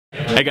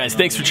Hey guys,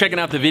 thanks for checking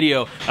out the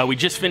video. We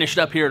just finished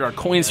up here at our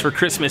Coins for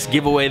Christmas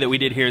giveaway that we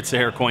did here at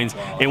Sahara Coins.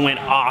 It went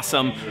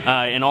awesome,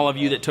 and all of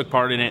you that took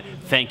part in it,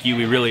 thank you.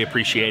 We really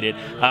appreciate it.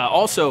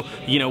 Also,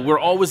 you know, we're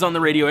always on the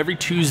radio every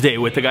Tuesday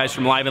with the guys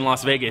from Live in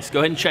Las Vegas. Go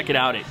ahead and check it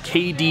out at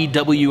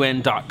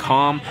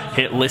KDWN.com.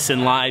 Hit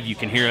listen live. You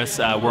can hear us.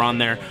 We're on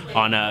there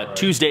on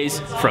Tuesdays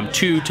from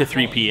 2 to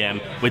 3 p.m.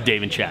 with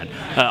Dave and Chad.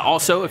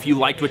 Also, if you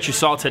liked what you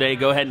saw today,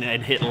 go ahead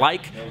and hit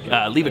like,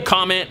 leave a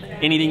comment,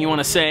 anything you want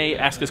to say,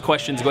 ask us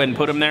questions, go ahead and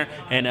put them there,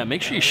 and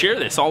make sure you share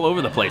this all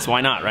over the place.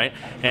 Why not, right?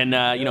 And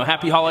you know,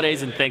 happy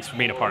holidays, and thanks for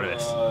being a part of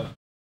this.